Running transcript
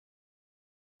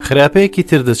خراپەیەکی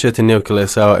تر دەچێتە نێو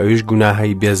کڵێساوە، ئەویش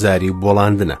گوناهی بێزاری و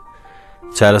بۆڵاندنە.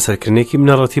 چارەسەرکردنێکی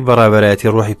بنەڕەتی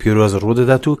بەڕابەرایەتی ڕۆحی پیرۆز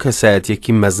ڕوودەدات و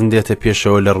کەسایەتیەکی مەزن دێتە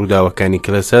پێشەوە لە ڕووداوەکانی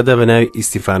کڵێسادا بە ناوی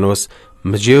ئیستیفانۆس،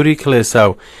 مجێوری کڵێسا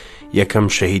و یەکەم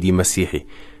شەهیدی مەسیحی.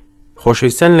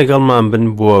 خۆشەویستان لەگەڵمان بن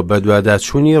بۆ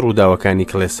بەدواداچوونی ڕووداوەکانی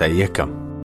کڵێسای یەکەم.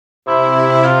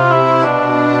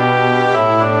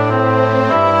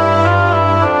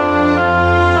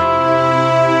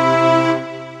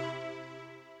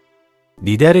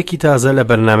 دیدارێکی تازە لە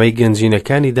بەرنامەی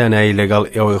گەنجینەکانی دانایی لەگەڵ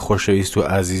ئێوەی خۆشەویست و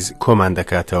ئازیز کۆمان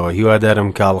دەکاتەوە. هیوادارم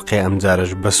کاڵقەی ئەم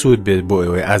جارش بەسوود بێت بۆ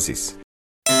ئێوەی ئازیز.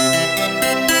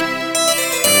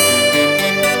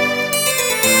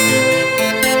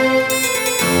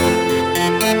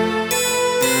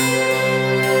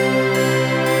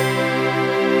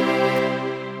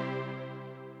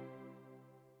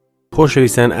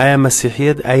 خۆشەویستان، ئایا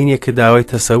مەسیحیەت ئاینێکە داوای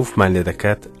تەسەووفمان لێ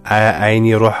دەکات؟ ئایا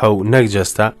ئاینی ڕۆحە و نەک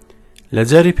جەستە؟ لە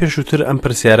جاری پێشووتر ئەم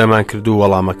پرسیارەمان کرد و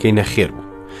وەڵامەکەی نەخێر بوو.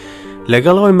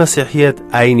 لەگەڵەوەی مەسیحیەت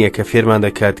ئاینێکە فێرمان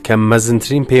دەکات کە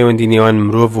مەزنترین پەیوەندی نێوان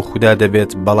مرۆڤ و خودا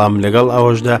دەبێت، بەڵام لەگەڵ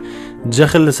ئەوەشدا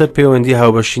جەخت لەسەر پەیوەندی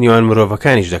هاوبەشی نێوان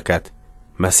مرۆڤەکانیش دەکات.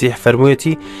 مەسیح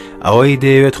فەرموویەتی ئەوەی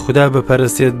دەیەوێت خودا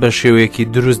بپەرستێت بە شێوەیەکی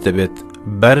دروست دەبێت،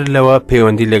 بەر لەوە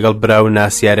پەیوەندی لەگەڵ براو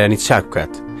ناسیارانی چاک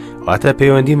بکات. واتە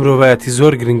پەیوەندی مرۆڤایەتی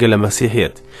زۆر گرنگە لە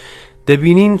مەسیحیەت.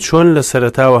 دەبینین چۆن لە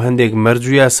سەرەتاوە هەندێک مەرج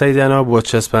و یاسایدانەوە بۆ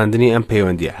چەسپاندنی ئەم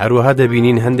پەیوەندیە. هەروەها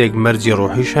دەبینین هەندێک مەرجی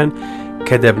ڕۆحیشان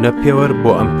کە دەبنە پێوەر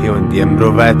بۆ ئەم پەیوەندیە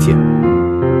مرۆڤایەتیە.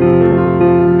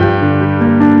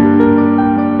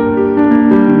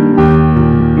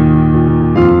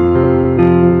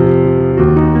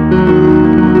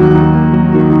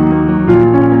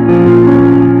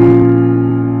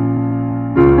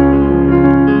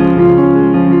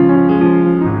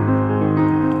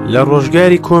 لە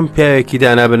ڕۆژگاری کۆم پیاوێکی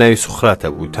دانا بە ناوی سوخراتە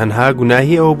بوو. تەنها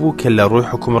گوناهی ئەوە بوو کە لە ڕووی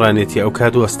حکومڕانێتی ئەو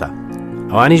کادوەستا.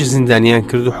 ئەوانیش زیندانیان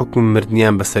کرد و حکم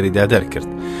مردنیان بەسەریدا دەرکرد.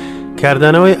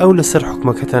 کاردانەوەی ئەو لەسەر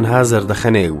حکومەکە تەنها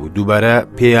زەردەخەنەیەک بوو. دووبارە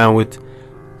پێیان وت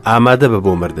ئامادە بە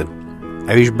بۆ مردن.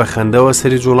 ئەویش بە خەندەوە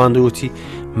سەری جوڵاندووتی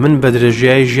من بە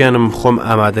درێژیایی ژیانم خۆم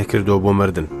ئامادە کردەوە بۆ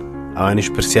مردن. ئەوانیش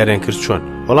پرسیاریان کرد چۆن.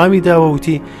 وەڵامی داوە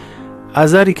وتی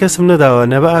ئازاری کەسم نەداوە،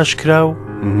 نە بە ئاشکرا و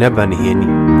نە بە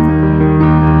نهێنی.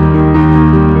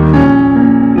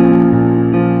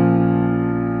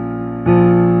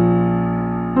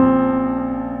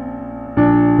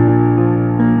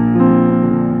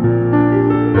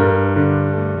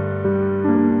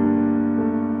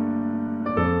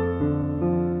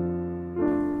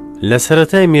 لە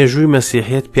سەرەتای مێژووی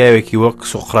مەسیحیەت پیاوێکی وەک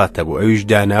سوقراتە بوو. ئەویش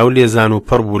دانا و لێزان و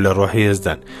پڕ بوو لە ڕۆحی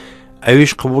هێزدان.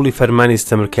 ئەویش قبوڵی فەرمانی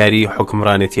ستەمرکاری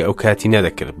حکمڕانێتی ئەو کاتی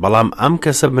نەدەکرد. بەڵام ئەم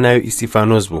کەسە بناوی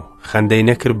ئیستیفانۆس بوو. خەندەی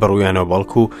نەکرد بەڕوویانەوە،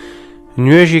 بەڵکو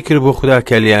نوێژی کرد بۆ خودا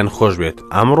کە لیان خۆش بێت.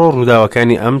 ئەمڕۆ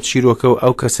ڕووداوەکانی ئەم چیرۆکە و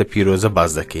ئەو کەسە پیرۆزە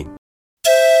باز دەکەین.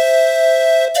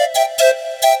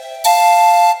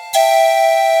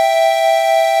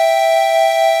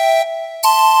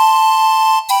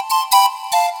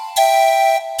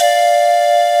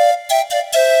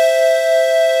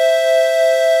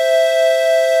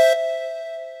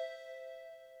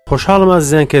 خۆشحاڵم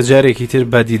ئازیزان کە جارێکی تر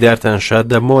بە دیدارتان شاد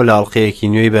دەمەوە لە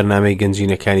ئەڵقەیەکی نوێی بەرنامەی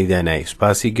گەنجینەکانی دانایی.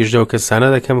 سوپاسی گشتە و کەسانە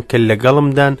دەکەم کە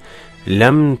لەگەڵمدان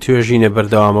لەم توێژینە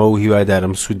بەردەوامەوە و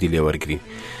هیوادارم سوودی لێ وەرگرین.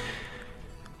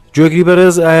 جۆگری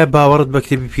بەڕێز، ئایا باوەڕت بە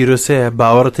کتێبی پیرۆسەیە؟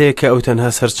 باوەڕت هەیە کە ئەو تەنها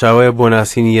سەرچاوەیە بۆ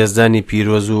ناسینی یەزدانی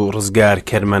پیرۆز و ڕزگار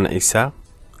کەرمان عیسا؟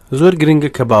 زۆر گرنگە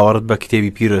کە باوەڕت بە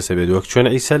کتێبی پیرۆسە بێت، وەک چۆن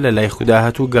عیسا لە لای خودا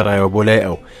هاتوو گەڕایەوە بۆ لای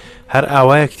ئەو. هەر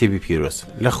ئاوایە کتێبی پیرۆز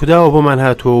لە خودداوە بۆمان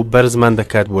هاتووە و بەرزمان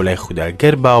دەکات بۆ لای خودا.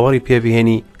 گەر باوەڕی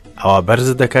پێبهێنی ئەوە بەرز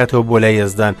دەکاتەوە بۆ لای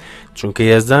یەزدان، چونکە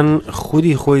یەزدان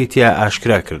خودی خۆی تیا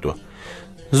ئاشکرا کردووە.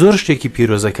 زۆر شتێکی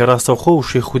پیرۆزە کە ڕاستەوخۆ و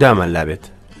شێ خودامان لابێت.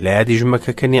 لە یادیش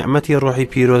مەکە کە نیعمەتی ڕۆحی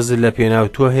پیرۆز لە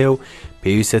پێناوتوە هەیە و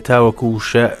پێویستە تاوەکو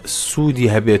وشە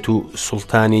سوودی هەبێت و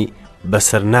سوڵتانی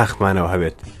بەسەر ناخمانەوە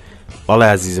هەبێت. بەڵێ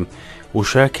عزیزم،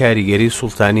 وشە کاریگەری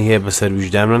سوڵتانی هەیە بەسەر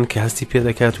وجدانمان کە هەستی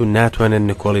پێدەکات و ناتوانێت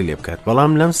نکۆڵی لێ بکات.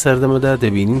 بەڵام لەم سەردەمەدا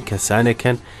دەبینین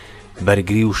کەسانێکن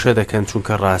بەرگری وشە دەکەن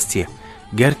چونکە ڕاستیە.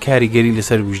 گەر کاریگەری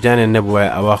لەسەر وجدانێ نەبووە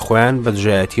ئەوە خۆیان بە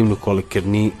دژایەتی و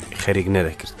نکۆڵکردنی خەریک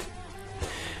نەدەکرد.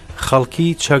 خەڵکی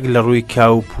چەک لە ڕووی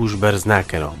کاو و پوش بەرز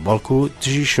ناکەنەوە، بەڵکو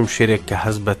دژی شمشێرێک کە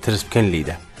هەست بە ترس بکەن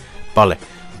لیدا. بەڵێ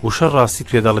وشە ڕاستیت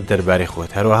پێ دەڵێت دەربارەی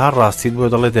خۆت، هەروەها ڕاستیت بۆ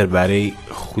دەڵێت دەربارەی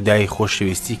خودای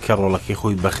خۆشەویستی کە ڕۆڵەکەی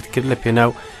خۆی بەخت کرد لە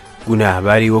پێناو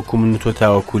گوناهباری وەکو من تۆ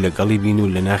تاوەکو لەگەڵی بین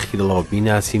و لە ناخی دڵەوە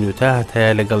بیناسین و تا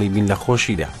هەتایە لەگەڵی بین لە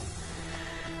خۆشیدا.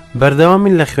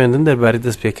 بەردەوامین لە خوێندن دەربارەی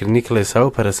دەستپێکردنی کڵێسا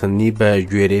و پەرەسەندنی بە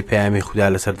گوێرەی پەیامی خودا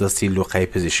لەسەر دەستی لوقای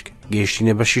پزیشک.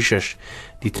 گەیشتینە بەشی 6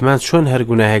 دیتمان چۆن هەر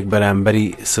گوناهێک بەرامبەری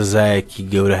سزایەکی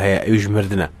گەورە هەیە، ئەویش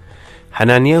مردنە.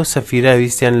 حەنانیە و سەفیرا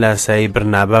ویستیان لە ئاسایی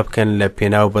بڕنابا بکەن لە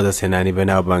پێناو بەدەستهێنانی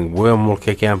بەناوبانگ، بۆیە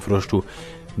موڵکێکیان فرۆشت و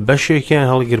بەشێکیان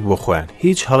هەڵگرت بۆ خۆیان.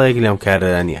 هیچ هەڵەیەک لەم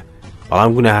کارەدا نییە،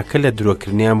 بەڵام گوناهەکە لە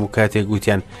درۆکردنیان بوو. کاتێک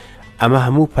گوتیان ئەمە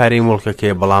هەموو پارەی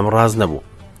موڵکەکەیە، بەڵام ڕاز نەبوو.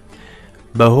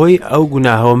 بەهۆی ئەو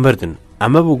گوناهەوە مردن.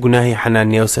 ئەمە بوو گوناهی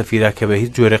حەنانیە و سەفیرا کە بە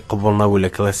هیچ جۆرێک قبوڵ نەبوو لە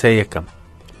کڵێسای یەکەم.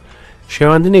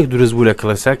 شێواندنێک دروست بوو لە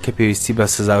کڵێسا کە پێویستی بە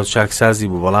سزا و چاکسازی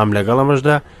بوو، بەڵام لەگەڵ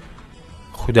ئەمەشدا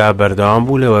خودا بەردەوام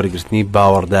بوو لە وەرگرتنی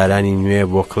باوەڕدارانی نوێ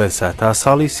بۆ کڵێسا تا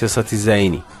ساڵی 300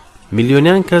 زاینی.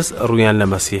 میلیۆنیان کەس ڕوویان لە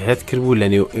مەسیحێت کرد بوو لە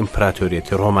نێو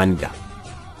ئیمپراتۆریەتی ڕۆمانیدا.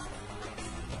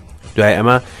 دوای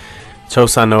ئەمە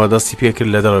چەوسانەوە دەستی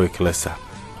پێکرد لە دەڕەوەی کڵێسا.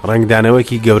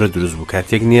 ڕنگدانەوەکی گەورە دروست بوو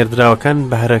کاتێک نێردراوەکان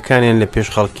بەهرەکانیان لە پێش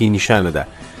خەڵکی نیشانەدا.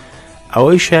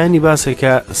 ئەوەی شایانی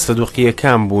باسێکە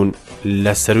سەدوقیەکان بوون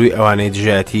لە سەروی ئەوانەی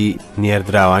دژایەتی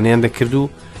نێردراوانیان دەکرد و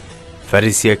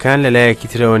فەریسیەکان لەلایەکی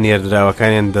ترەوە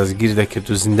نێردراوەکانیان دەستگیر دەکرد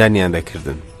و زیندانیان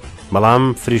دەکردن. بەڵام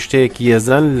فریشتەیەکی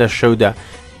یەزان لە شەودا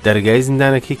دەرگای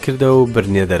زیندانەکەی کردەوە و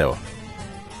برنێ دەرەوە.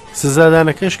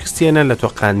 سزادانەکەش کستێنە لە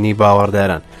تۆقاندنی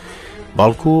باوەڕداران،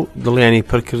 بەڵکو دڵیانی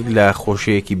پڕ کرد لە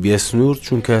خۆشیەکی بێسنوور،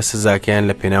 چونکە سزاکەیان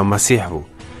لە پێناو مەسیح بوو.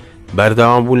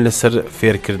 بەردەوام بوون لەسەر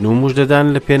فێرکردن و موژدەدان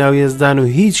لە پێناو یەزدان و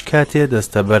هیچ کاتێ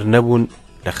دەستەبەر نەبوون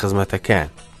لە خزمەتەکان.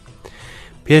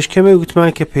 پێشکەمەی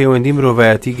گوتمان کە پەیوەندی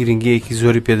مرۆڤایەتی گرنگیەکی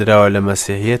زۆری پێدراوە لە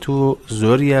مەسیحیەت و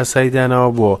زۆری یاسای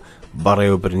داناوە بۆ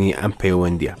بەڕێوەبرنی ئەم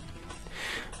پەیوەندیە.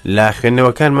 لە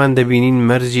خوێندنەوەکانمان دەبینین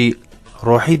مەرجی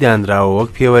ڕۆحی دانراوە وەک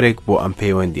پێوەرێک بۆ ئەم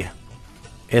پەیوەندیە.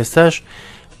 ئێستاش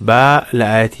با لە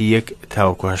ئاەتی 1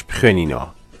 تاوەکو 8 بخوێنینەوە.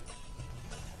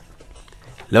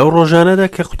 لەو ڕۆژانەدا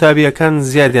کە قوتابییەکان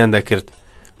زیادیان دەکرد،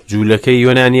 جولەکەی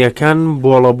یۆنانییەکان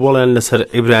بۆڵەبۆڵیان لەسەر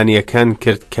عیبرانییەکان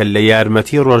کرد کە لە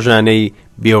یارمەتی ڕۆژانەی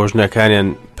بێوەژنەکانیان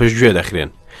پشتگوێ دەخرێن.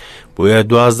 بۆیە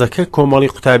دوازدەکە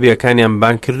کۆمەڵی قوتابییەکانیان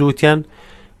بانگکرد وتیان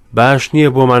باش نییە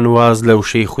بۆمان واز لە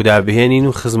وشەی خودا بهێنین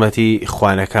و خزمەتی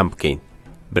خوانەکان بکەین.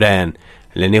 برایان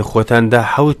لە نێو خۆتاندا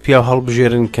حەوت پیا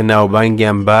هەڵبژێرن کە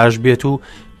ناوبانگیان باش بێت و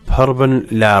پڕبن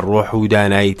لە ڕۆح و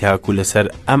دانایی تاکو لەسەر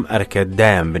ئەم ئەرکە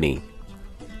دایان بنین.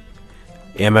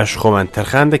 ئێمەش خۆمان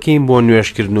تەرخان دەکەین بۆ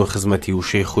نوێشکردن و خزمەتی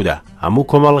وشەی خودا. هەموو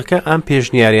کۆمەڵەکە ئەم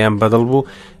پێشنیاریان بەدڵ بوو.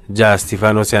 جا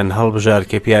ئەستیفانۆسیان هەڵبژار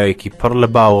کە پیاوێکی پڕ لە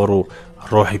باوەڕ و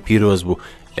ڕۆحی پیرۆز بوو،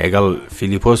 لەگەڵ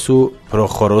فیلیپۆس و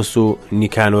پرۆخۆرۆس و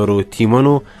نیکانۆر و تیمۆن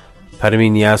و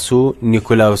پەرمینیاس و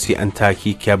نیکۆلاوسی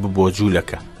ئەنتاکی کە ببۆ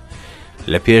جولەکە.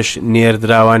 لە پێش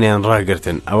نێردراوانیان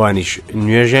ڕاگرتن، ئەوانیش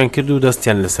نوێژیان کرد و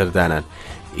دەستیان لەسەردانان.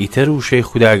 ئیتر وشەی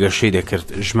خودا گەشەی دەکرد.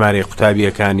 ژمارەی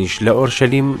قوتابیەکانیش لە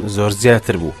ئۆرشەلیم زۆر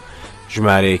زیاتر بوو.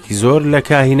 ژمارەیەکی زۆر لە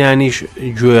کاهینانیش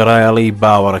گوێڕایەڵی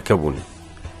باوەڕەکە بوون.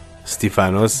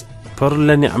 ستیفانۆس پڕ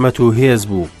لە نیعمەت و هێز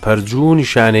بوو، پەرجوو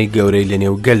نیشانەی گەورەی لە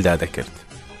نێو گەلدا دەکرد.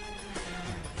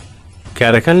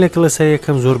 کارەکان لە کڵێسا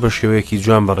یەکەم زۆر بە شێوەیەکی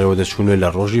جوان بەڕێوە دەچوونە. لە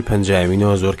ڕۆژی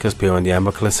پەنجایمینەوە زۆر کەس پەیوەندیان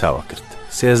بە کڵێساوە کرد.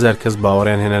 3000 کەس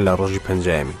باوەڕیان هێنا لە ڕۆژی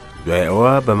پەنجایمی. دوای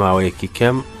ئەوە بە ماوەیەکی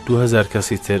کەم 2000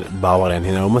 کەسی تر باوەڕیان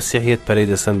هێنا و مەسیحیەت پەرەی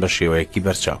دەسەن بە شێوەیەکی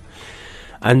بەرچاو.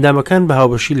 ئەندامەکان بە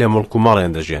هاوبەشی لە مڵک و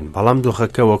ماڵیان دەژێن، بەڵام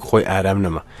دۆخەکە وەک خۆی ئارام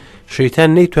نەما. شەیتان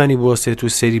نەیتوانی بۆسێت و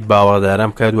سەیری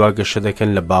باوەڕداران بکات وا گەشە دەکەن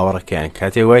لە باوەڕەکەیان.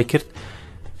 کاتێک وای کرد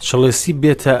چڵێسی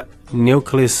بێتە نێو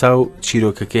کڵێسا و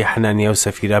چیرۆکەکەی حەنانیە و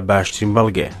سەفیرا باشترین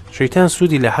بەڵگەیە. شەیتان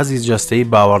سوودی لە حەزی جەستەیی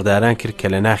باوەڕداران کرد کە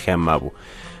لە ناخیان مابوو.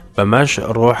 بەمەش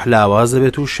ڕۆح لاواز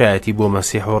دەبێت و شایەتی بۆ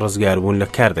مەسیح و ڕزگاربوون لە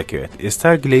کار دەکەوێت.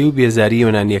 ئێستا گلەی و بێزاری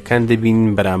یۆنانییەکان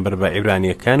دەبینین بەرامبەر بە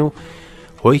عیبرانییەکان و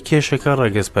هۆی کێشەکە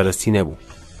ڕەگەزپەرستی نەبوو.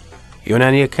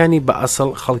 یۆنانییەکانی بە ئەسڵ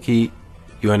خەڵکی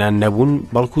یۆنان نەبوون،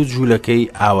 بەڵکو جوولەکەی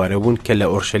ئاوارە بوون کە لە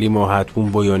ئۆرشەلیمەوە هاتبوون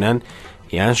بۆ یۆنان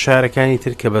یان شارەکانی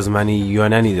تر کە بە زمانی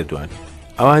یۆنانی دەدوان.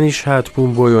 ئەوانیش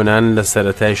هاتبوون بۆ یۆنان لە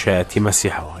سەرەتای شایەتی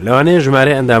مەسیحەوە. لەوانەیە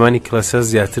ژمارەی ئەندامانی کڵێسا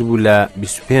زیاتر بوو لە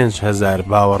 25000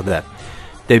 باوەڕدار.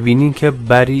 دەبینین کە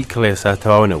باری کڵێسا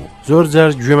تەواو نەبوو. زۆر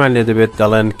جار گوێمان لێ دەبێت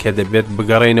دەڵێن کە دەبێت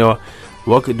بگەڕێنەوە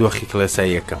وەک دۆخی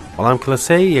کڵێسای یەکەم. بەڵام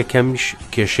کڵێسای یەکەمیش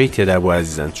کێشەی تێدا بوو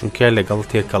عزیزان، چونکە لەگەڵ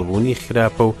تێکەڵبوونی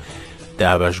خراپە و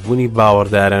دابەشبوونی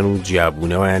باوەڕداران و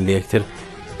جیابوونەوەیان لە یەکتر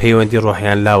پەیوەندی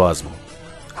ڕۆحیان لاواز بوو.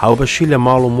 هاوبەشی لە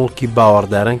ماڵ و موڵکی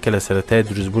باوەڕداران کە لە سەرەتای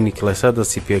دروستبوونی کڵێسا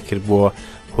دەستی پێکرد بووە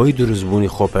هۆی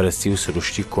دروستبوونی خۆپەرستی و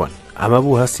سروشتی کۆن. ئەمە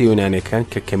بوو هەستی یۆنانیەکان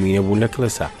کە کەمینە بوون لە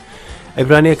کڵێسا.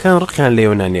 عیبرانیەکان ڕقیان لە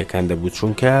یۆنانیەکان دەبوو،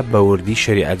 چونکە بە وردی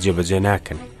شەریعەت جێبەجێ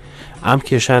ناکەن. ئەم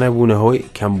کێشانە بوونە هۆی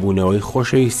کەمبوونەوەی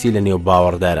خۆشەویستی لە نێو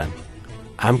باوەڕداران.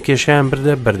 ئەم کێشیان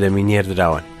بردە بەردەمی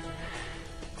نێردراوان.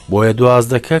 بۆیە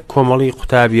دوازدەکە کۆمەڵی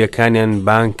قوتابییەکانیان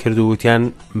بانگکرد و گوتیان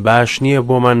باش نییە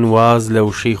بۆمان واز لە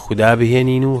وشەی خودا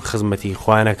بهێنین و خزمەتی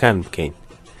خوانەکان بکەین.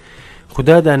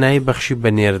 خودا دانایی بەخشی بە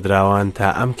نێردراوان تا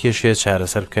ئەم کێشەیە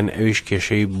چارەسەر بکەن، ئەویش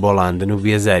کێشەی بۆڵاندن و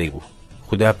بێزاری بوو.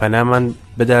 خودا پەنامان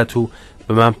بدات و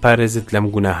بمان پارێزت لەم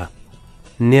گوناهە.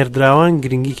 نێردراوان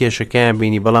گرنگی کێشەکەیان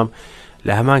بینی، بەڵام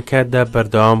لە هەمان کاتدا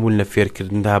بەردەوام بوون لە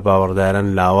فێرکردندا باوەڕدارن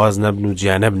لاواز نەبن و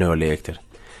جیا نەبنەوە لە یەکتر.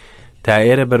 تا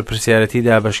ئێرە بەرپرسیارەتی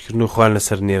دابەشکردن و خوان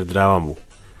لەسەر نێردراوان بوو.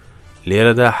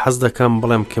 لێرەدا حەز دەکەم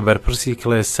بڵێم کە بەرپرسی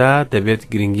کڵێسا دەبێت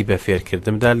گرنگی بە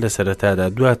فێرکردندا لە سەرەتادا،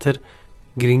 دواتر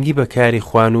گرنگی بە کاری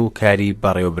خوان و کاری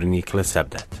بەڕێوەبرنی کڵێسا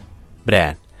بدات.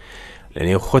 برایان،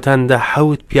 لەنێو خۆتاندا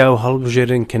حەوت پیا و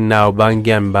هەڵبژێرن کە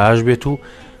ناوبانگیان باش بێت و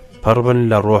پڕبن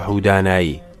لە ڕۆح و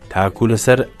دانایی تاکو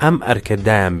لەسەر ئەم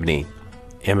ئەرکەدایان بنین.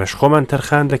 ئێمەش خۆمان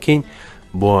تەرخان دەکەین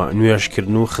بۆ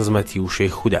نوێژکردن و خزمەتی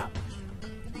وشەی خودا.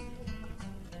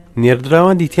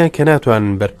 نێردراوان دیتیان کە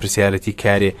ناتوانن بەرپرسیارەتی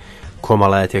کارێ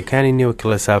کۆمەڵایەتیەکانی نێو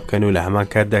کڵێسا بکەن و لە هەمان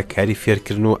کاتدا کاری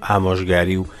فێرکردن و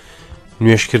ئامۆژگاری و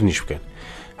نوێژکردنیش بکەن.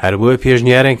 هەر بۆیە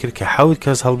پێشنیاریان کرد کە 7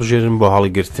 کەس هەڵبژێرن بۆ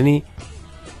هەڵگرتنی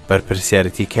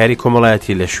بەرپرسیارەتی کاری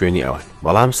کۆمەڵایەتی لە شوێنی ئەوان،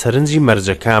 بەڵام سەرنجی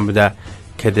مەرجەکان بدا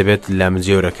کە دەبێت لە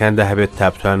مجێورەکاندا هەبێت تا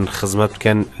بتوانن خزمەت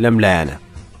بکەن لەم لایەنە.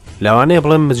 لەوانەیە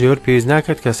بڵێم مجێور پێویست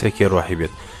ناکات کەسێکی ڕۆحی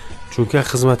بێت، چونکە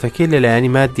خزمەتەکەی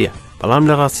لەلایەنی مادیە، بەڵام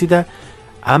لە ڕاستیدا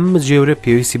ئەم مجێورە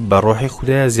پێویستی بە ڕۆحی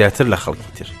خودایە زیاتر لە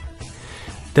خەڵکی تر.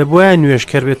 دەبوایە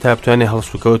نوێژکەر بێت تا بتوانێت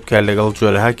هەڵسوکەوت بکات لەگەڵ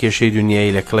جۆرەها کێشەی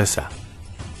دنیایی لە کڵێسا.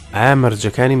 ئایا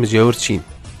مەرجەکانی مجێور چین؟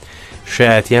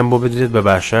 شایەتیان بۆ بدرێت بە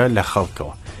باشە لە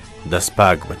خەڵکەوە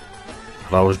دەستپاک بن.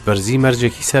 ڕەوشبەرزی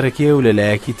مەرجێکی سەرەکیە و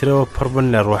لەلایەکی ترەوە پڕبن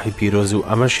لە ڕۆحی پیرۆز و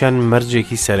ئەمەشیان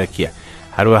مەرجێکی سەرەکیە.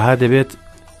 هەروەها دەبێت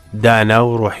دانا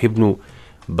و ڕۆحی بن و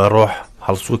بە ڕۆح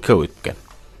هەڵسوکەوت بکەن.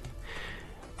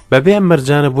 بەبێ ئەم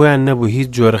مەرجانە بۆیان نەبوو هیچ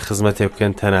جۆرە خزمەتێ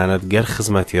بکەن، تەنانەت گەر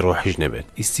خزمەتی ڕۆحیش نەبێت.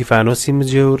 ئیستیفانۆسی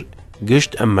مجێور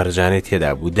گشت ئەم مەرجانەی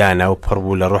تێدا بوو، دانا و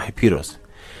پڕبوو لە ڕۆحی پیرۆز.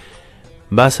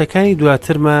 باسەکانی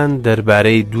دواترمان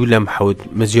دەربارەی دوو لەم 7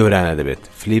 مجێورانە دەبێت،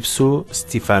 فلیپس و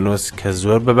ستیفانۆس کە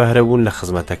زۆر بەبەهرە بوون لە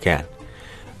خزمەتەکەیان.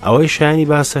 ئەوەی شایانی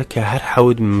باسە کە هەر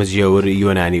 7 مجێور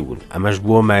یۆنانی بوون، ئەمەش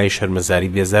بۆ مای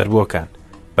شەرمەزاری بێزار بووەکان.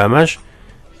 بەمەش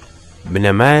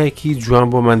بنەمایەکی جوان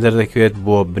بۆمان دەردەکەوێت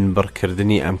بۆ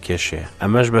بنبڕکردنی ئەم کێشەیە.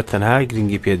 ئەمەش بە تەنها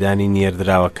گرنگی پێدانی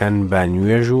نێردراوەکان با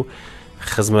نوێژ و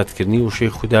خزمەتکردنی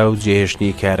وشەی خودا و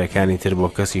جێهێشتنی کارەکانی تر بۆ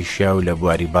کەسی شیا و لە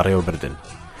بواری بەڕێوەبردن.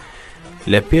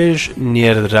 لە پێش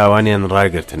نێردراوانیان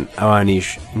ڕاگرتن، ئەوانیش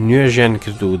نوێژیان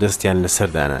کرد و دەستیان لە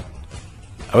سەردانان.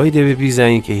 ئەوەی دەبێت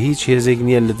بیزانین کە هیچ هێزێک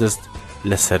نییە لە دەست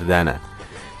لە سەردانان.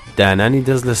 دانانی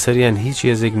دەست لە سەریان هیچ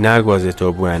هێزێک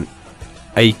ناگوازێتەوە بۆیان.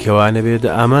 ئەی کەوانە بێت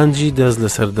ئامانجی دەست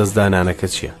لەسەر دەستدانانەکە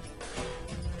چییە؟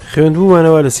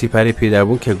 خوێندبوومانەوە لە سیپاری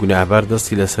پێدابوون کە گوناهبار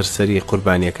دەستی لەسەر سەری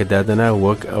قوربانیەکە دادەنا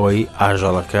وەک ئەوەی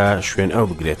ئاژەڵەکە شوێن ئەو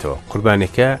بگرێتەوە.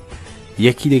 قوربانەکە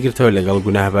یەکی دەگرتەوە لەگەڵ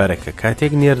گوناهبارەکە.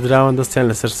 کاتێک نێردراوان دەستیان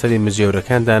لەسەر سەری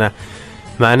مجێورەکان دانا،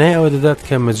 مانای ئەوە دەدات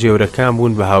کە مجێورەکان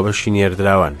بوون بە هاوبەشی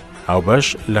نێردراوان، هاوبەش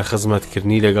لە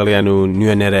خزمەتکردنی لەگەڵیان و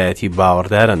نوێنەرایەتی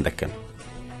باوەڕداران دەکەن.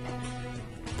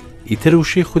 ئیتر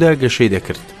وشەی خودا گەشەی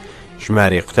دەکرد.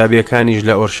 ژمارەی قوتابیەکانیش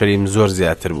لە ئۆرشەلیم زۆر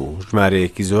زیاتر بوو.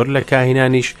 ژمارەیەکی زۆر لە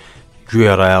کاهینانیش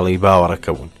گوێڕایاڵی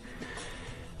باوەڕەکە بوون.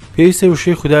 پێویستە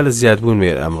وشەی خودا لە زیادبوون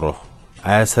وێر ئەمڕۆ.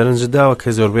 ئایا سەرنجداوە کە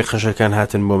زۆربەی خەشەکان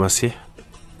هاتن بۆ مەسیح؟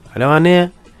 لەوانەیە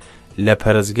لە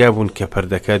پەرستگا بوون کە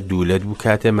پەردەکە دوولەت بوو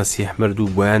کاتێ مەسیح مرد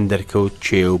و بۆیان دەرکەوت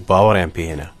چێ و باوەڕیان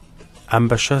پێهێنا. ئەم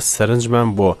بەشە سەرنجمان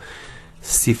بۆ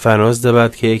ستیفانۆس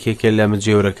دەبات کە یەکێکە لە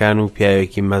مجێورەکان و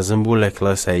پیاوێکی مەزن بوو لە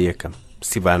کڵاسای یەکەم.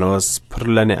 ستیفانۆس پڕ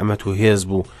لە نێعمەت و هێز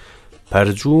بوو،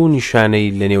 پەرجوو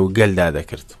نیشانەی لە نێو گەلدا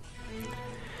دەکرد.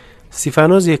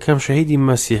 ستیفانۆس یەکەم شەهیدی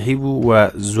مەسیحی بوو و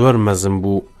زۆر مەزن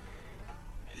بوو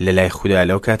لە لای خودا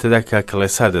لەو کاتەدا کە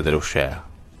کڵێسا دەدرەوشایە.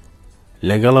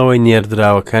 لەگەڵەوەی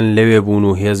نێردراوەکان لەوێ بوون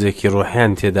و هێزێکی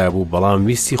ڕۆحیان تێدا بوو، بەڵام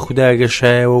ویستی خودا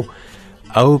گەشایەوە و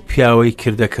ئەو پیاوەی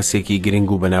کردە کەسێکی گرنگ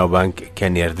و بەناوبانگ کە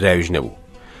نێردراویش نەبوو.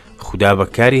 خودا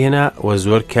بەکاری هێنا و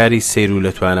زۆر کاری سیر و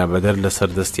لەتوانە بەدەر لەسەر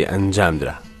دەستی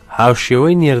ئەنجامدرا.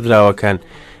 هاوشێوەی نێردراوەکان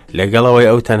لەگەڵەوەی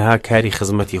ئەو تەنها کاری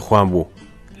خزمەتی خوان بوو.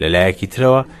 لەلایەکی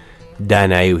ترەوە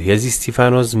دانایی و هێزی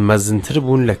ستیفانۆس مەزنتر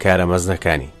بوون لە کارە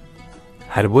مەزنەکانی.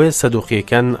 هەر بۆیە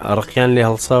سەدوقیەکان ڕقیان لێ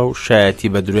هەڵسا و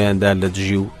شایەتی بە درۆیاندا لە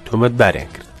دژی و تۆمەتباریان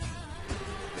کرد.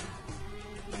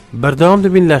 بەردەوام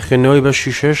دەبین لە خوێندنەوەی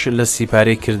بەشی 6 لە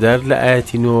سیپارەی کردار لە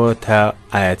ئاەتی 9 تا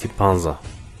ئاەتی 15.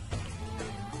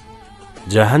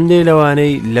 جا هەندێک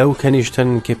لەوانەی لەو کەنیشتن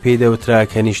کە پێی دەوترا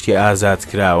کەنیشتی ئازاد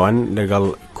کراوان لەگەڵ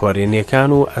کۆرێنیەکان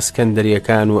و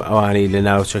ئەسکەندەریەکان و ئەوانەی لە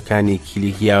ناوچەکانی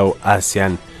کیلیکیا و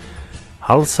ئاسیان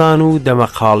هەڵسان و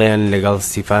دەمەقاڵیان لەگەڵ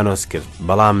ستیفانۆس کرد،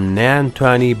 بەڵام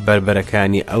نەیانتوانی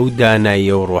بربەرەکانی ئەو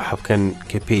داناییە و ڕۆحە بکەن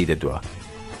کە پێی دەدووە.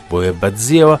 بۆیە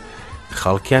بەدزیەوە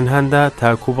خەڵکیان هەندا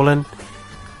تاکو بڵێن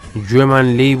گوێمان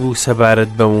لێی بوو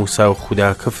سەبارەت بە موسا و خودا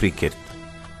کفری کرد.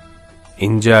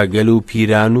 اینجا گەل و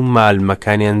پیران و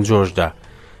مالمەکانیان جۆشدا،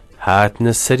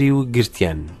 هاتنە سەری و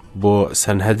گرتیان بۆ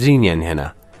سەنهەدرینیان هێنا.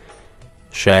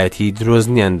 شایەتی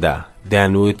درۆزنیاندا،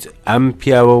 دانوت ئەم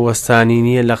پیاوە وەستانی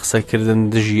نییە لە قسەکردن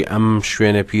دژی ئەم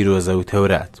شوێنە پیرۆزە و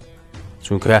تەورات،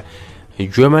 چونکە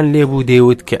گوێمان لێبوو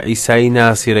دەیوت کە ئەیسای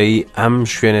ناسیرەی ئەم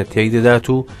شوێنە تێی دەدات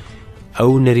و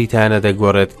ئەو نەریتانە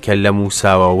دەگۆڕێت کە لە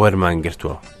موساوە وەرمان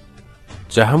گرتووە.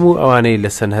 جا هەموو ئەوانەی لە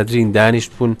سەنهەدرین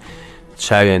دانیشت بوون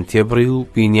چاویان تێبڕی و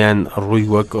بینیان ڕووی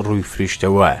وەک ڕووی فریشتە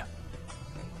وایە.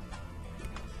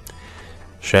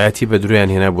 شایەتی بەدرۆیان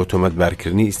هێنا بۆ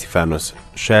تۆمەتبارکردنی ئیستیفانۆس.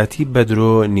 شایەتی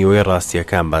بەدرۆ نیوەی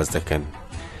ڕاستیەکان باز دەکەن.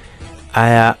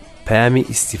 ئایا پەیامی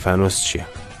ئیستیفانۆس چییە؟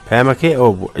 پەیامەکەی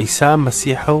ئەوە بوو عیسا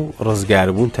مەسیحە و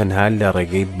ڕزگاربوون تەنها لە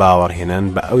ڕێگەی باوەڕهێنان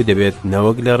بە ئەو دەبێت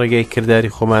نەوەک لە ڕێگەی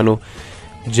کرداری خۆمان و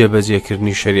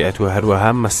جێبەجێکردنی شەریعەت و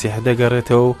هەروەها مەسیح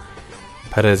دەگەڕێتەوە و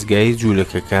پەرستگای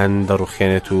جولەکەکان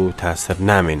دەڕوخێنێت و تاسەر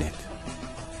نامێنێت.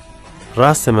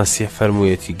 ڕاستە مەسیح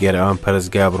فەرموویەتی گەر ئەوان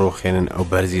پەرستگا بڕۆخێنن ئەو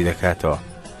بەرزی دەکاتەوە،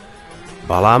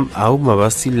 بەڵام ئەو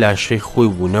مەبەستی لاشەی خۆی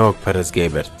بوو نەوەک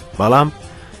پەرستگای برد. بەڵام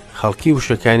خەڵکی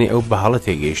وشەکانی ئەو بەهەڵە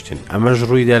تێگەیشتن. ئەمەش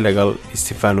ڕوویدا لەگەڵ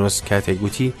ئیستیفانۆس کاتێک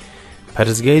گوتی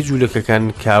پەرستگای جولەکەکان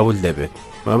کاول دەبێت.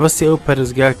 مەبەستی ئەو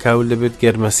پەرستگا کاول دەبێت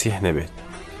گەر مەسیح نەبێت.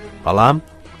 بەڵام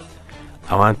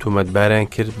ئەوان تۆمەتباریان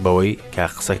کرد بەوەی کە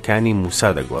قسەکانی موسا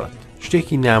دەگۆڕێت.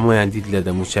 شتێکی نامۆیان دیت لە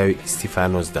دەموچاوی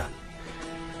ئیستیفانۆسدا.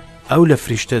 ئەو لە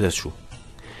فریشتە دەچوو.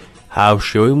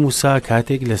 هاوشێوەی موسا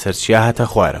کاتێک لەسەر چیا هاتە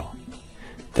خوارەوە.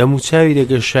 دەموچاوی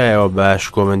دەگەشایەوە بە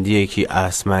شکۆمەندیەکی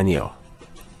ئاسمانیەوە.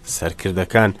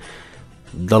 سەرکردەکان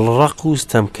دڵڕەق و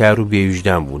ستەمکار و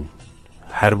بێویژدان بوون.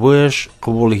 هەر بۆیەش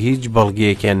قبوڵی هیچ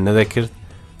بەڵگەیەکیان نەدەکرد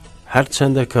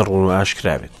هەرچەندە کە ڕوون و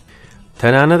ئاشکرا بێت.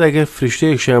 تەنانەت ئەگەر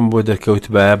فریشتەیەکیان بۆ دەرکەوت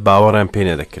بایە باوەڕیان پێ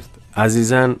نەدەکرد.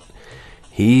 ئازیزان،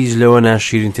 هیچ لەوە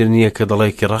ناشیرینتر نییە کە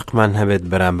دڵێکی ڕقمان هەبێت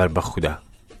بەرامبەر بە خودا.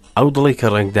 ئەو دڵی کە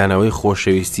ڕنگدانەوەی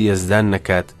خۆشەویستی ئەزدان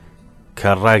نەکات کە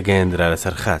ڕاگەیاندرا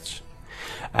لەسەر خاچ.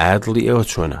 ئایا دڵی ئێوە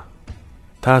چۆنە؟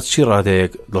 تا چی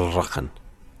ڕادەیەک دڵڕەقن؟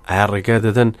 ئایا ڕێگا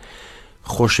دەدەن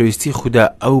خۆشەویستی خودا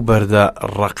ئەو بەردە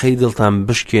ڕقەی دڵتان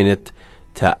بشکێنێت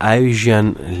تا ئاوی ژیان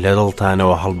لە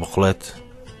دڵتانەوە هەڵبقڵێت؟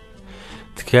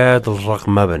 تکایە دڵڕەق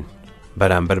مەبن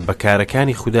بەرامبەر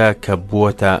بەکارەکانی خودا کە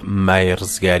بووەتە مای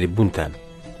ڕزگاری بوونتان.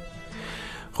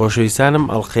 خۆشەویستانم،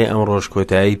 ئەڵقەی ئەم ڕۆژ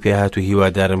کۆتایی پێهات و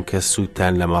هیوادارم کە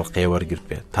سوودتان لە ماڵقەیە وەرگرت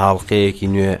بێت. تا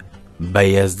ئەڵقەیەکی نوێ بە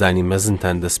یازدانی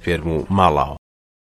مەزنتان دەست پێرم و ماڵاوە.